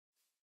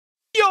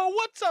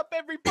What's up,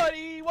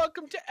 everybody?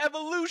 Welcome to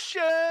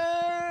Evolution!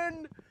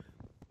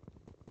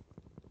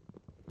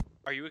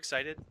 Are you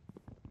excited?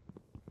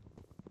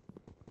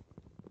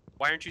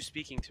 Why aren't you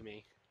speaking to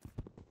me?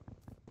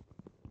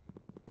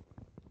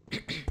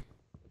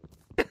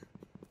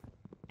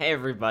 Hey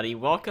everybody,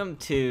 welcome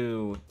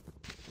to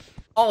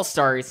All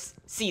Stars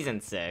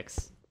Season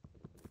 6.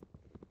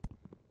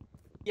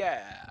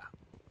 Yeah.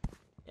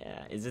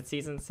 Yeah, is it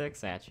Season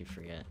 6? I actually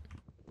forget.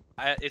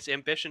 It's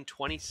Ambition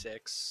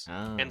 26.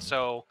 Oh. And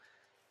so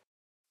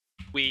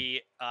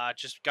we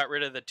just got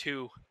rid of the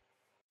 2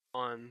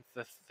 on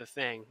the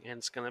thing, and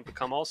it's gonna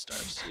become All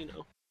Stars, you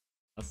know.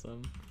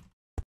 Awesome.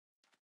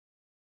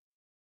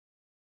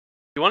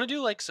 You want to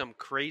do like some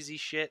crazy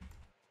shit?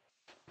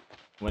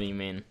 What do you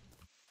mean?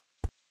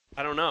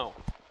 I don't know.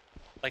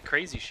 Like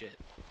crazy shit.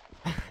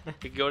 We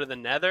could go to the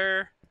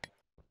Nether.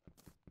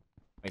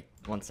 Wait,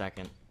 1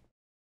 second.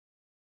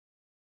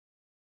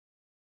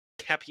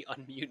 Cappy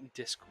unmute in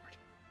Discord.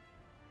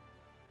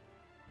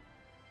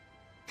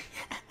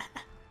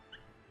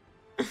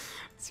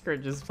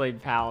 Skirt just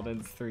played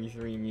Paladin's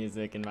 3-3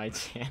 music in my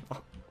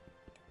channel.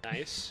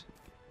 Nice.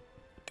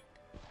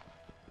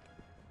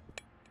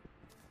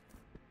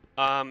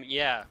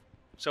 Yeah.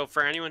 So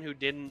for anyone who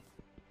didn't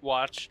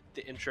watch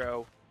the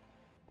intro,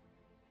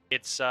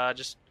 it's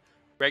just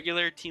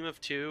regular team of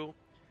 2.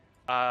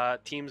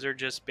 Teams are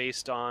just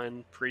based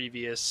on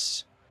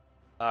previous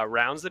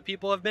rounds that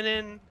people have been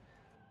in.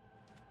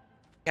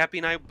 Cappy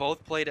and I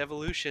both played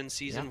Evolution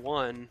Season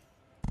 1,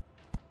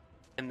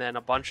 and then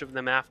a bunch of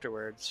them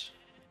afterwards.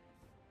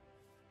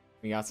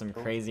 We got some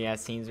crazy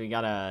ass teams. We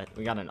got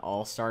an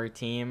all-star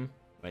team,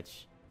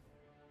 which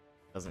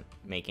doesn't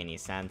make any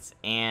sense,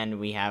 and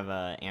we have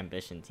a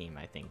ambition team,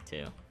 I think,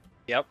 too.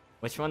 Yep.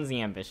 Which one's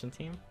the ambition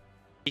team?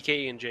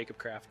 PKE and Jacob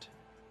Craft.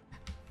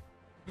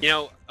 You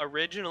know,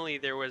 originally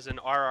there was an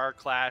RR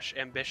Clash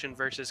Ambition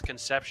versus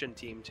Conception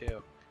team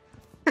too.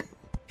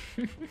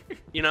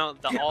 You know,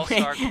 the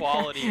all-star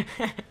quality.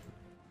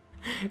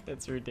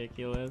 That's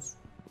ridiculous.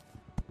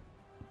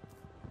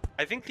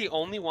 I think the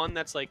only one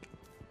that's like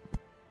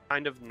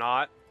kind of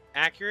not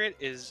accurate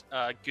is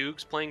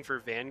Googs playing for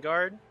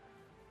Vanguard.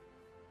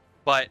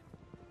 But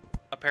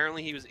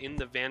apparently he was in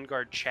the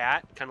Vanguard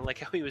chat, kind of like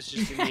how he was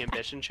just in the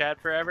Ambition chat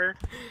forever.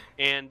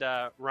 And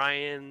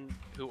Ryan,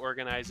 who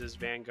organizes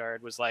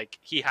Vanguard, was like,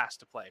 he has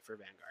to play for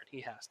Vanguard. He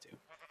has to.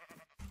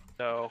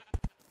 So,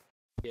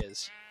 he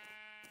is.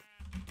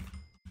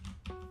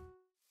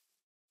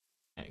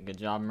 Good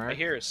job, Merc. I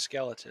hear a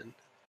skeleton.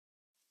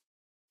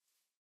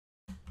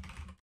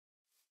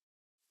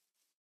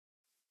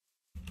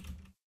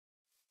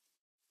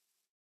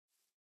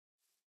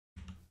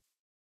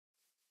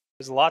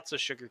 There's lots of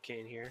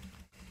sugarcane here.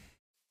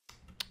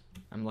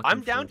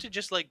 I'm down to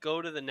just like go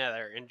to the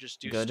Nether and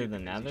just do go to the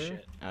stupid Nether.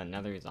 shit.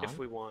 Nether is on. If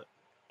we want,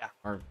 yeah.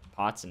 Or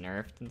pots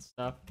nerfed and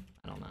stuff.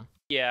 I don't know.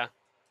 Yeah.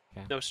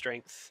 Okay. No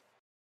strength.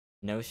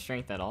 No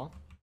strength at all.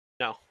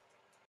 No.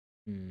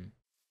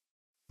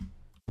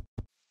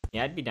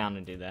 Yeah, I'd be down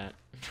to do that.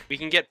 We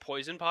can get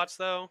poison pots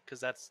though,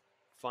 because that's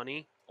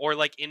funny. Or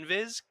like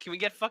invis. Can we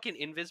get fucking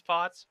invis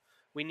pots?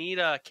 We need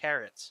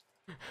carrots.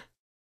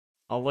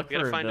 I'll look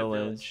for a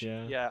village.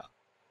 Yeah. Yeah.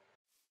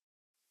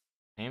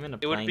 I am in a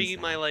It would be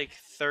now. my like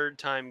 3rd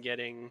time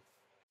getting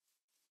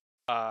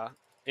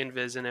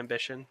invis and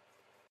ambition.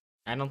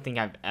 I don't think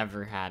I've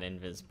ever had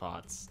invis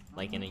pots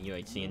like in a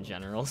UHC in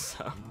general,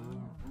 so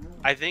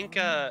I think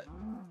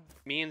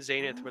me and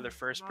Zaynith were the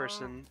first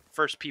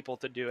people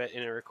to do it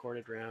in a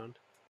recorded round.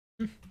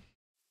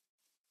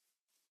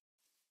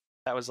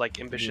 That was like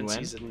Ambition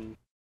season.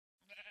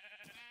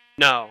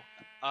 No.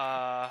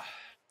 I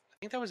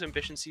think that was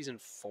Ambition season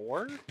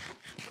 4.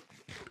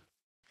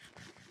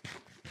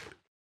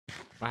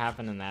 What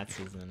happened in that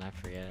season? I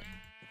forget.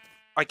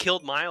 I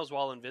killed Miles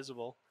while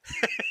invisible.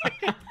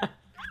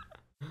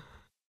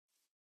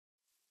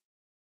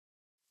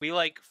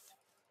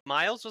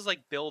 Miles was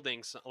like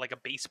building like a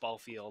baseball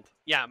field.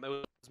 Yeah, it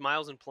was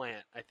Miles and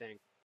Plant, I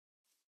think.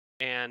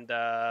 And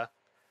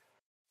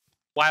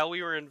while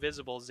we were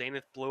invisible,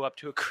 Zaynith blew up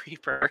to a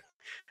creeper,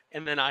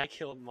 and then I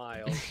killed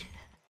Miles.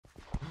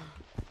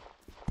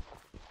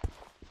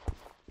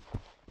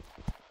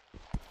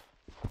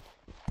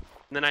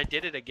 And then I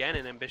did it again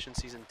in Ambition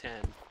Season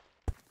 10.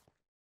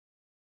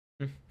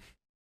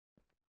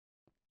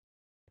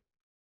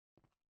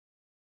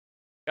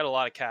 Got a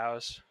lot of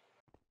cows.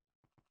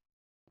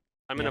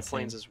 I'm in the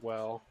plains as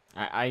well.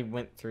 I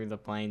went through the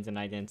plains and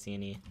I didn't see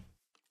any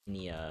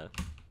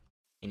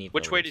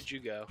Which way did you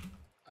go?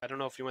 I don't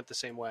know if you went the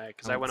same way,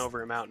 because I went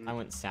over a mountain. I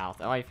went south.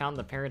 Oh, I found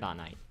the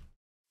Paradonite.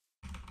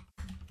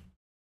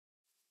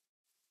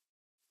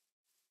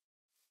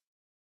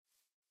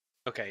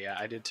 Okay, yeah,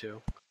 I did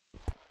too.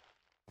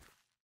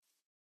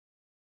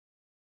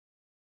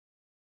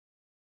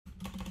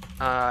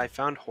 I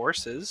found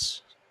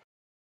horses.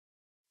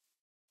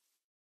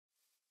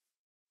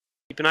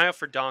 Keep an eye out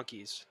for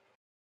donkeys.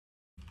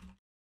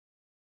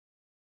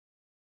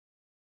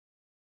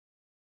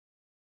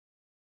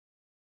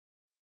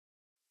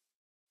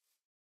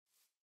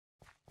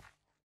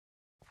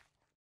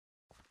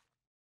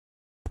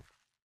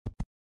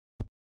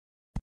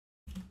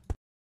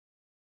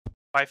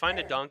 I find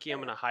a donkey, I'm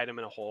gonna hide him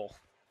in a hole.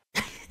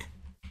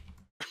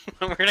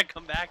 We're gonna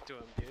come back to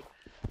him, dude.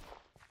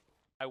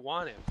 I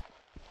want him.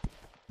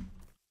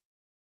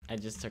 I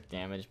just took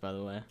damage, by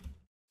the way.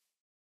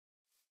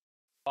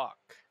 Fuck.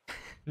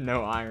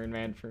 No Iron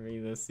Man for me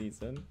this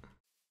season.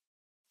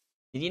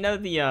 Did you know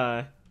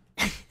the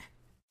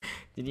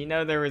Did you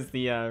know there was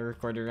the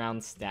recorded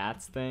round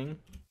stats thing?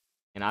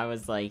 And I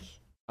was like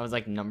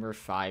number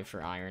 5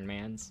 for Iron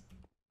Mans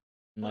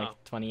in like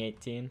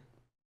 2018.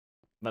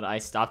 But I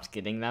stopped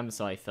getting them,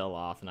 so I fell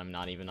off and I'm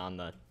not even on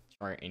the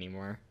chart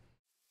anymore.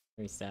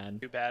 Very sad.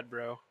 Too bad,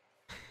 bro.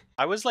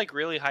 I was like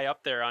really high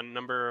up there on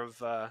number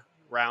of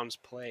rounds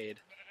played.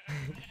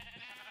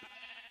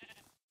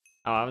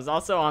 Oh, I was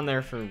also on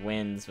there for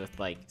wins with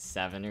like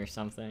 7 or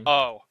something.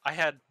 Oh, I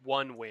had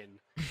 1 win.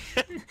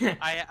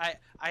 I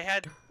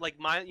had like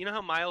you know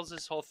how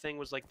Miles' whole thing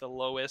was like the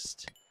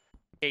lowest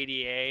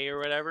KDA or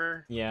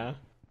whatever? Yeah.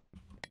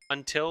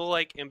 Until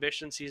like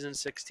Ambition Season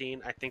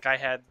 16, I think I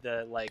had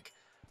the like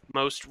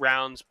most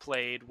rounds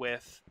played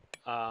with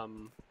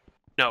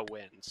no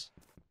wins.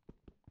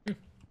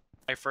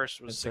 My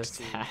first was That's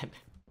 16. so sad.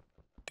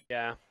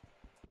 Yeah.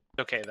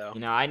 Okay though.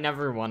 You know, I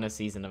never won a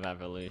season of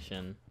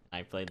Evolution.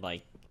 I played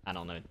like, I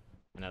don't know,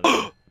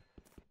 another.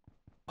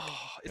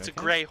 Oh, it's okay?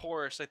 a gray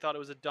horse. I thought it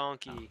was a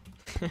donkey.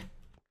 Oh.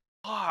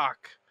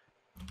 Fuck.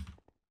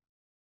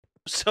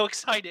 I'm so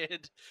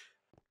excited.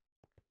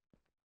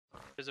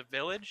 There's a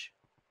village.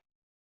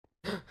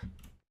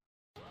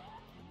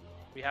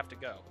 We have to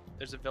go.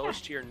 There's a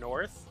village to your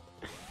north.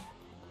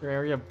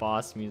 Terraria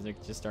boss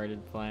music just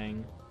started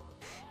playing.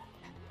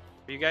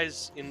 Are you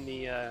guys in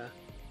the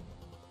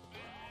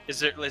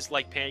is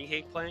like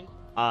Pancake playing?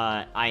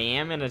 I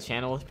am in a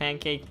channel with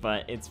Pancake,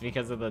 but it's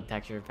because of the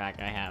texture pack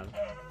I have.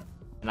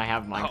 And I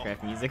have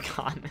Minecraft music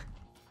on.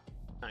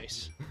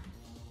 Nice.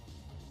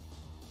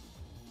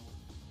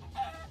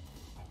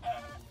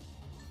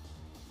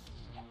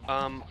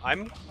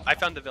 I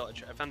found the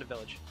village. I found a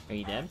village. Oh,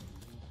 you did?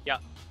 Yeah.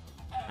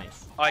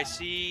 Nice. Oh, I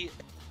see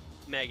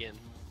Megan.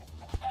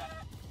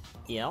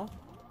 EL?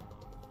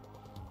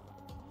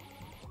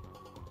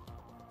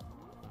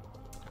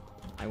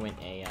 I went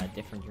a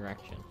different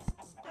direction.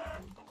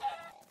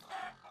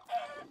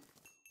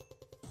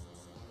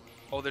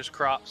 Oh, there's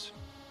crops.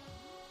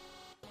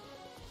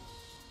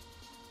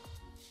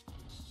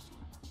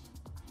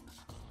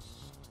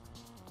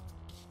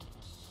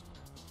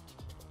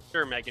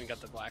 Sure, Megan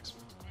got the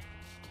blacksmith.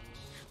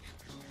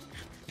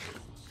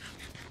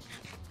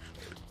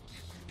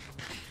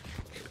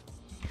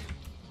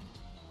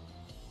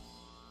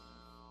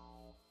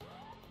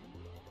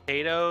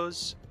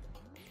 Potatoes.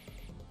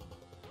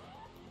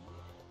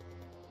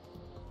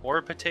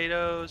 More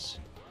potatoes.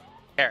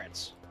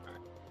 Carrots. All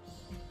right.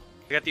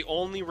 I got the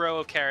only row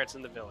of carrots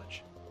in the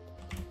village.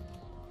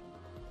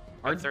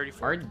 Are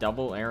 34. Are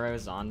double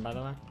arrows on, by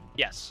the way?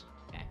 Yes.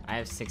 Okay. I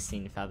have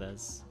 16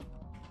 feathers.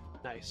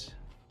 Nice.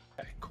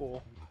 Okay,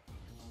 cool.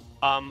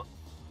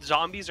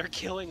 Zombies are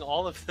killing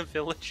all of the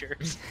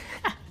villagers.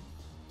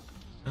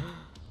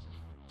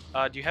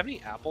 Do you have any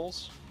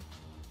apples?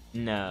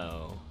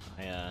 No.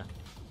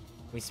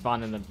 We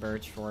spawned in the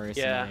birch forest.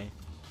 Yeah. And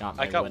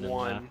I I got wood and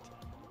one. left.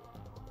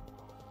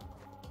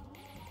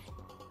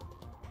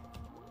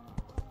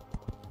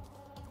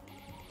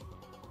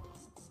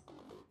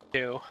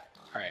 Two.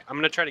 Alright, I'm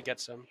gonna try to get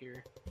some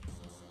here.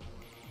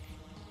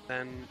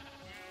 Then...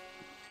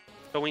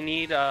 So we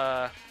need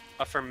a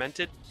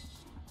fermented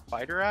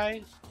spider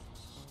eye?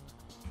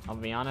 I'll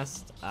be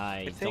honest,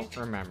 I think-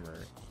 don't remember.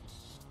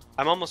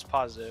 I'm almost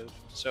positive.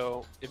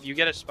 So if you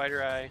get a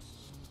spider eye...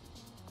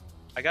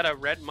 I got a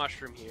red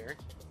mushroom here.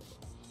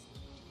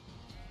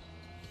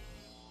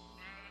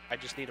 I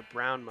just need a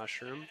brown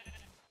mushroom.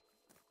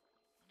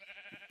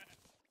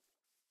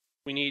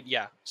 We need,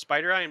 yeah,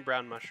 spider eye and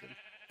brown mushroom.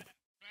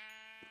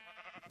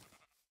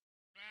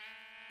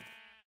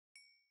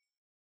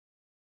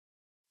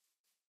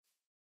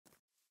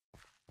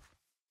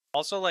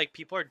 Also, like,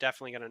 people are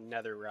definitely gonna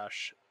nether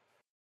rush.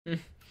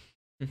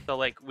 So,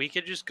 like, we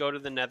could just go to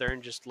the nether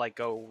and just, like,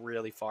 go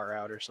really far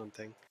out or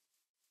something.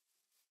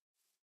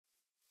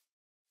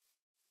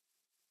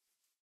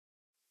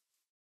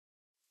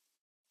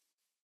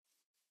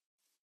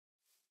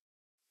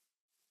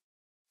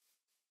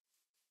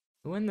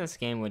 Who in this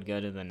game would go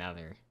to the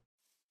nether?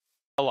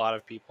 A lot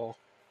of people.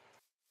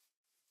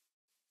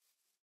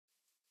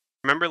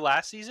 Remember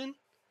last season?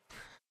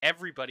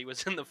 Everybody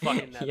was in the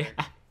fucking nether.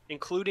 Yeah.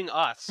 Including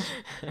us.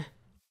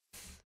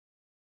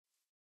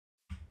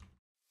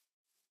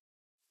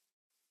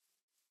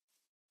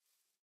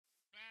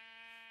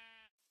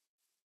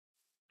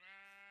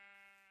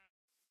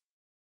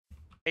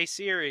 Hey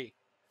Siri.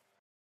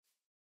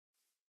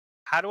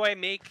 How do I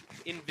make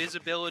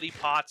invisibility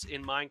pots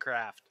in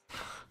Minecraft?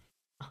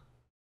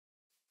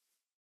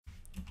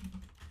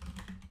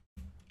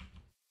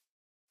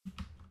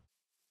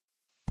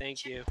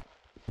 Thank you.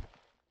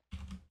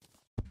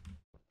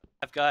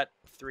 I've got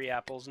 3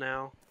 apples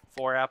now.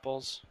 4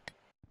 apples.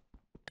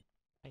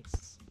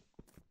 Nice.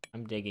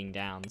 I'm digging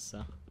down,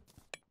 so.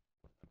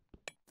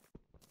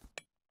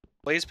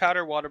 Blaze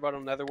powder, water bottle,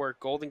 netherwork,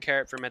 golden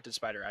carrot, fermented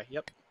spider eye.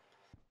 Yep.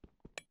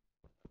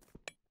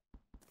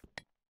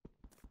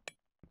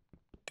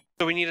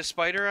 So we need a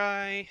spider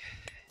eye,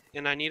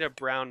 and I need a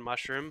brown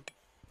mushroom.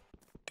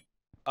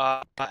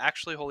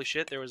 Actually, holy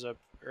shit, there was a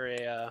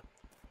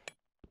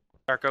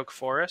dark oak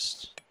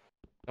forest.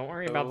 Don't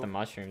worry about the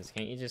mushrooms.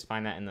 Can't you just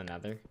find that in the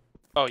nether?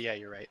 Oh yeah,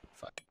 you're right.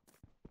 Fuck.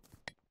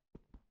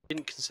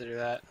 Didn't consider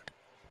that.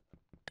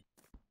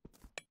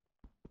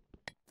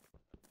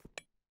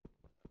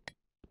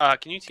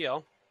 Can you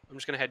TL? I'm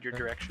just gonna head your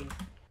direction.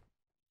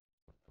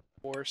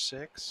 4,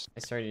 6. I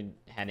started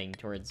heading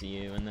towards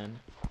you, and then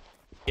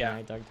Yeah.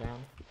 I dug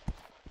down.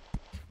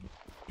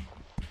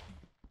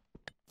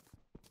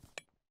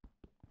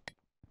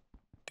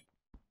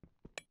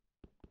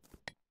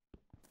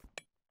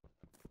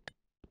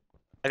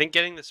 I think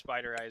getting the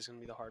spider eye is gonna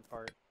be the hard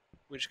part.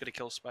 We just gotta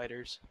kill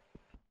spiders.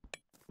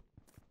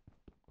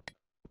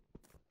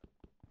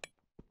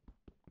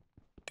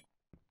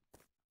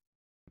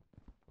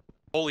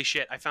 Holy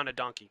shit! I found a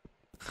donkey.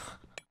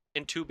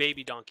 And 2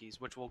 baby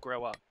donkeys, which will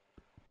grow up.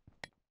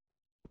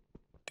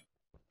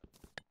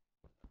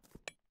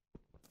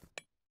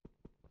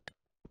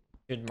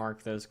 Should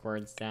mark those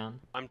words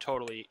down. I'm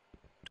totally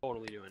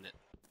doing it.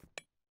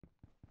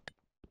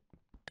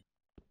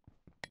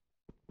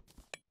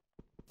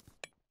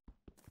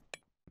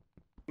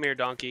 Come here,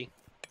 donkey.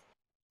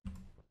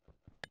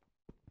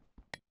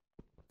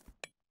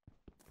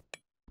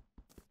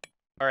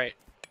 Alright.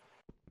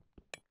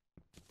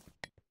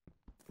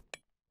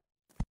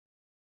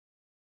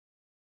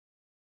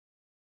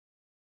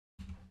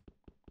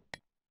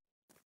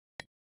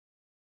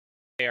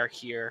 They are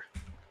here.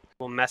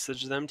 We'll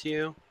message them to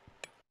you.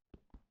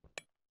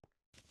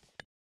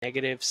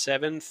 Negative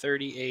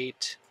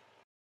 738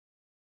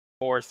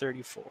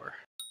 434.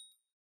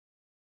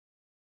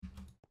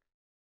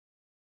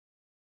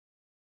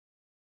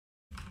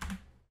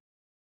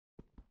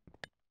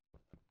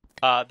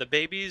 The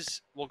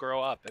babies will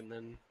grow up, and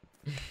then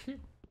we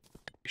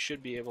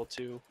should be able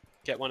to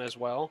get one as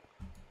well.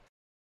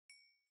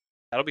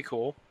 That'll be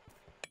cool.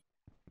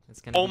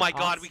 Oh my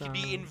god, we can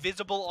be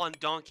invisible on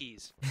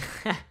donkeys.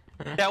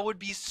 That would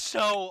be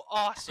so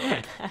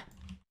awesome.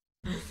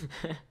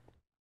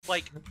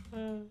 Like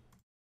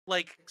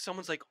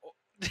someone's like,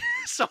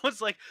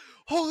 someone's like,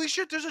 holy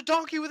shit, there's a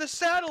donkey with a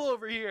saddle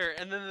over here,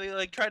 and then they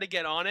like try to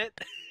get on it.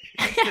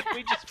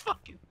 We just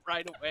fucking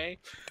ride away.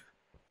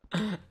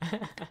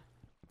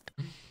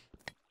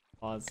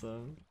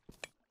 Awesome.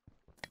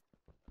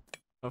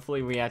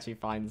 Hopefully we actually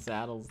find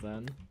saddles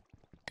then.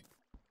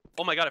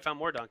 Oh my god, I found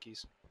more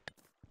donkeys.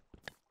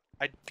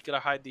 I gotta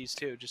hide these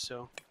too, just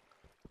so.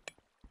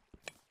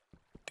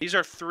 These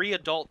are 3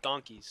 adult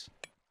donkeys.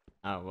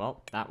 Oh,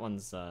 well, that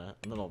one's a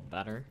little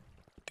better.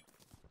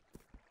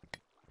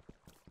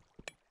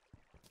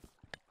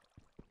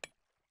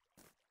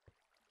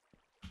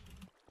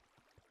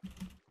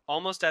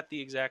 Almost at the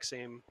exact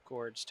same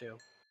chords too.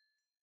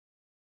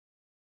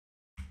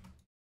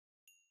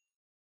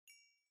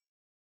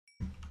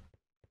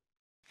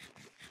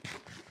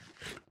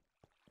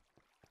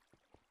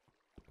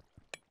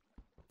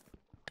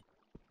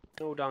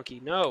 No, donkey,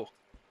 no!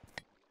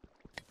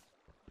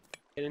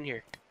 Get in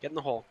here. Get in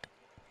the hole.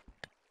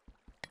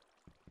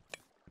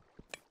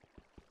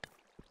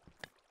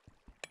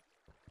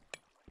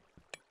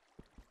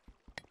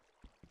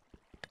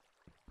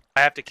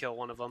 I have to kill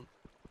one of them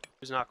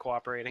who's not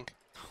cooperating.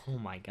 Oh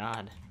my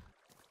god.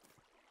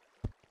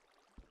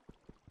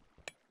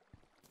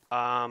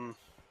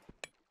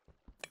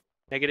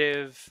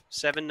 Negative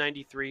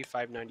 793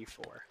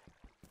 594.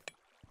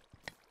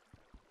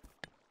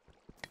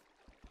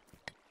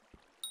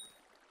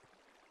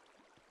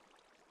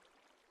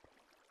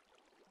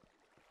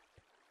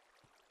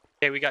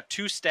 Okay, we got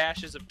 2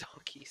 stashes of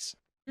donkeys.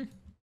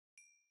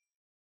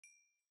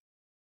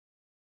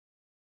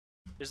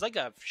 There's like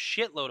a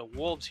shitload of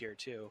wolves here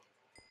too.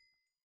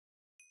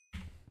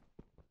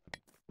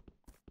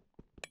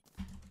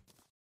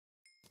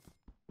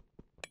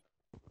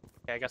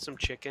 Okay, I got some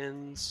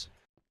chickens.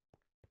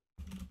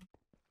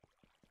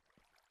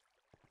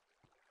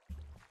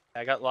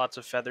 I got lots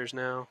of feathers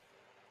now.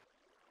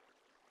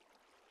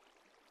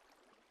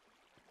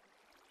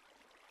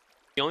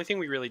 The only thing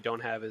we really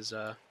don't have is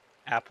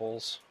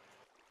apples.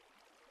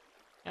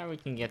 Yeah, we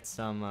can get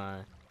some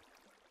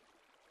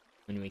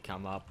when we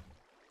come up.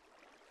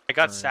 I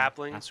got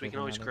saplings, so we can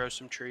always grow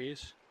some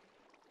trees.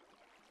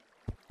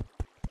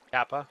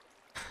 Kappa.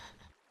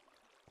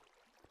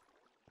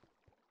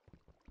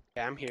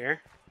 Yeah, I'm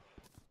here.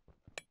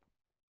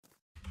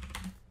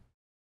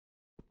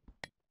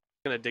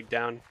 Gonna dig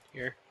down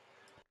here.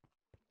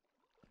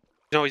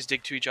 We can always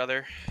dig to each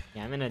other.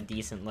 Yeah, I'm in a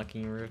decent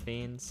looking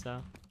ravine,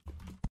 so.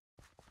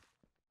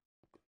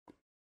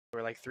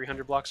 We're like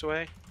 300 blocks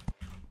away.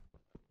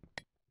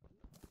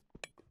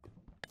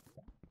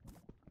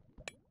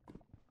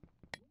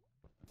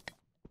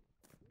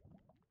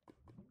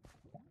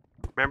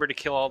 Remember to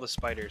kill all the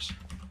spiders.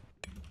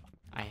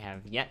 I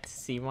have yet to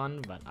see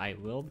one, but I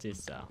will do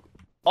so.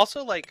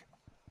 Also, like,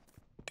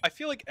 I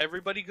feel like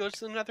everybody goes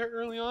to the Nether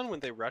early on when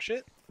they rush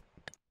it.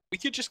 We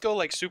could just go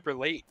like super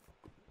late,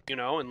 you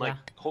know, and like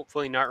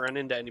hopefully not run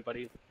into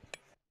anybody.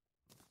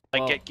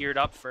 Like get geared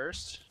up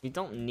first. We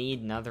don't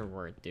need Nether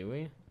wart, do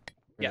we?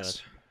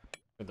 Yes.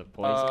 For the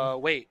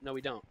poison? Wait, no,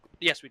 we don't.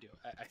 Yes, we do.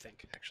 I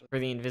think actually. For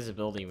the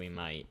invisibility, we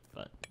might,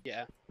 but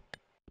yeah.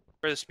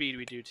 For the speed,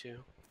 we do too.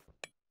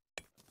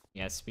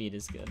 Yeah, speed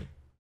is good.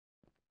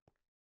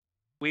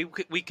 We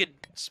could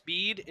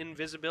speed,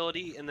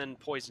 invisibility, and then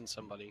poison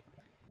somebody.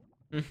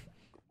 To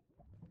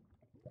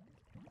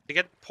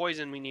get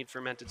poison, we need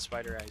fermented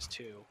spider eyes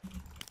too.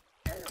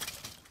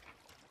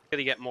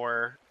 Gotta get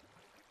more,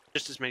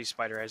 just as many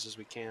spider eyes as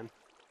we can.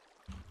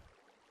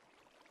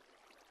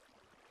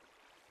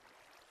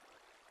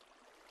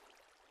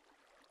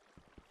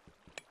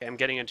 Okay, I'm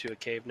getting into a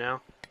cave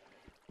now.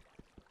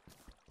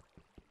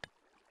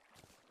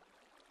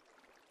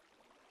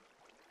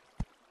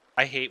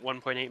 I hate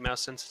 1.8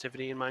 mouse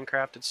sensitivity in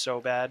Minecraft. It's so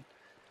bad.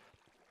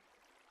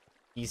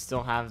 You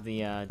still have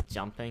the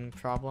jumping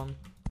problem?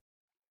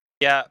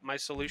 Yeah, my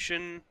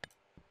solution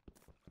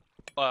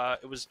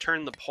it was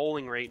turn the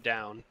polling rate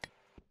down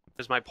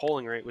because my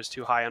polling rate was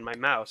too high on my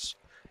mouse.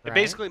 Right. And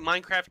basically,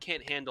 Minecraft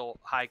can't handle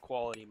high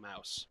quality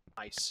mice.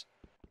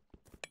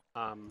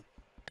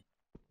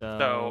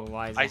 So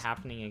why is it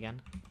happening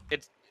again?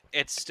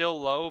 It's still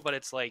low, but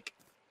it's like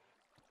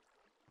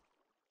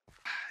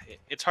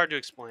it's hard to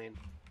explain.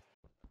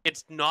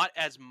 It's not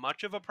as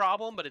much of a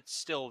problem, but it's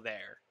still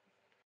there.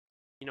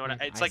 You know what?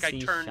 It's like I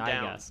turned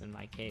down. I see in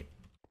my cape.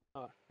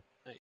 Oh,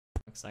 nice.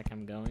 Looks like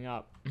I'm going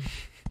up.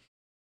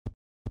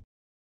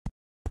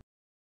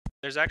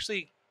 There's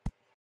actually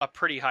a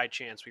pretty high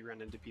chance we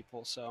run into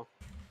people, so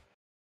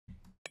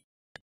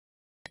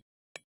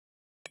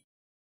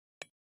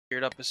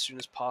geared up as soon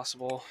as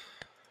possible.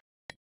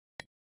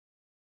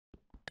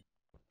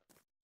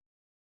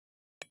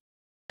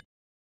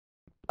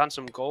 Found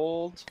some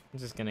gold. I'm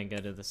just gonna go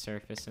to the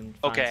surface and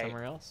find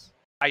somewhere else.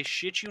 I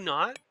shit you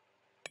not.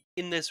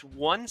 In this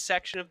one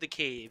section of the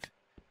cave,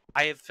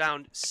 I have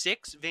found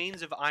 6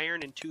 veins of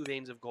iron and 2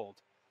 veins of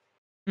gold.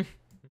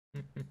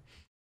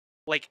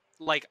 like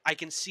I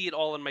can see it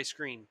all on my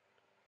screen.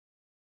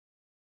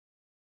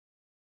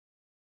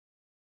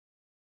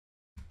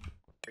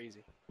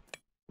 Crazy.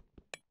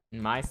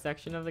 In my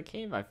section of the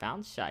cave, I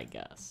found Shy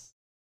Gus,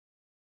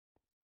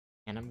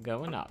 and I'm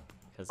going up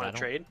because I don't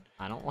trade.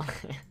 I don't want.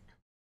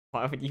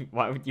 Why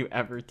would you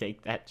ever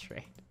take that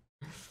trade?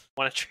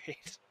 Want to trade?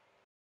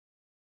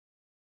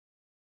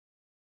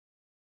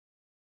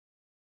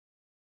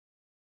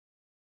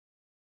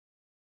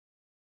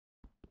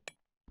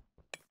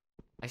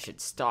 I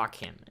should stalk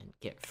him and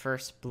get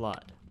first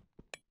blood.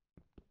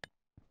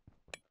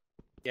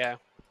 Yeah. You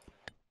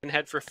can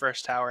head for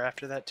first tower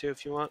after that too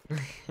if you want.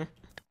 I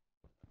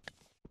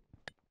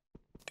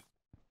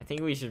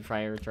think we should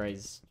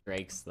prioritize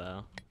Drakes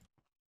though.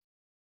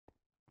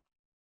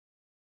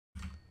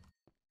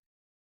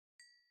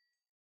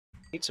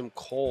 Need some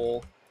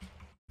coal.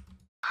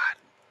 God,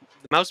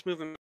 the mouse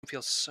movement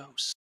feels so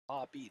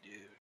sloppy, dude. I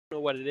don't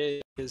know what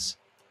it is.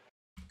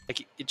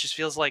 Like it just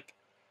feels like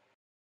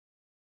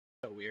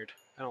so weird.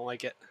 I don't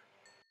like it.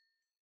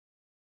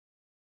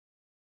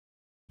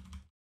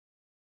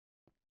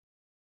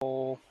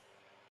 Coal.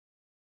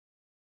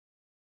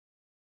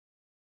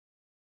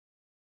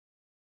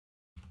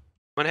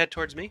 Want to head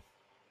towards me?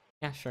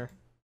 Yeah, sure.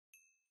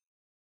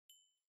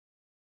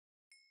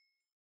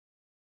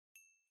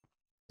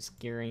 Just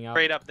gearing up.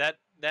 Straight up, that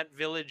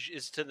village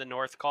is to the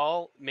north.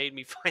 Call made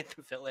me find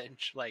the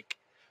village. Like,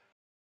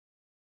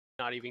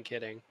 not even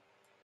kidding.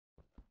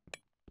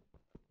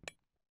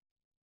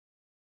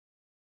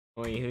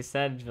 Wait, who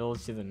said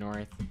village to the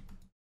north?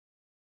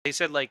 They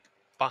said like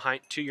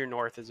to your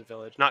north is a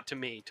village, not to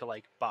me, to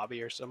like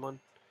Bobby or someone.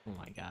 Oh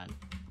my god.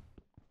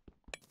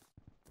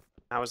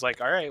 I was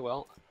like, all right,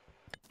 well,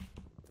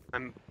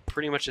 I'm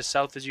pretty much as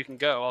south as you can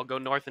go. I'll go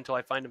north until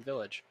I find a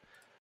village.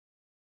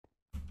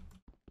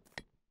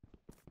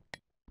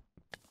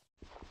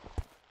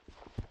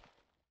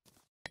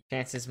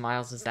 Chances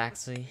Miles is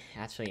actually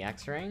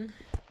X-raying?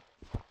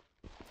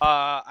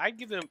 I'd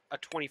give him a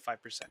 25%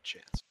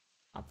 chance.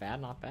 Not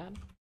bad, not bad.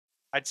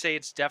 I'd say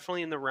it's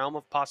definitely in the realm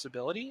of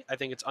possibility. I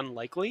think it's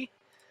unlikely.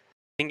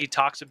 I think he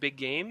talks a big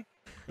game.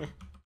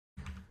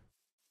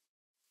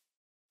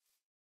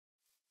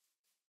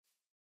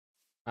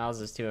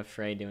 Miles is too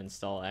afraid to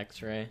install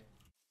X-ray.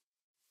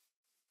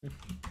 Oh,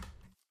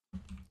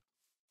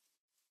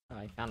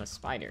 I found a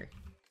spider.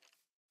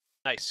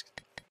 Nice.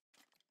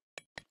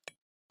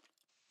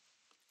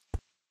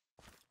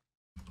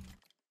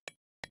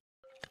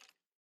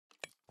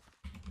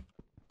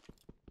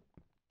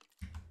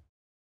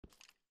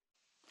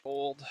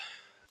 Gold.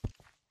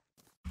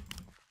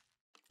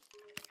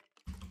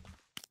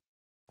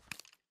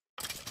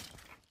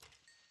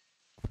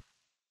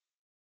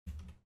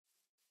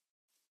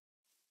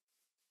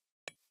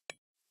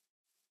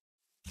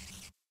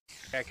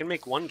 Okay, I can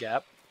make one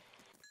gap.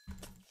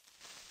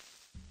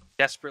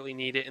 Desperately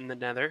need it in the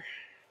Nether.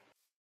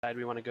 Decide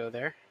we want to go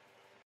there.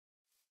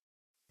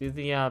 Do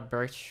the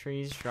birch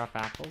trees drop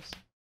apples?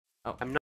 Oh, I'm not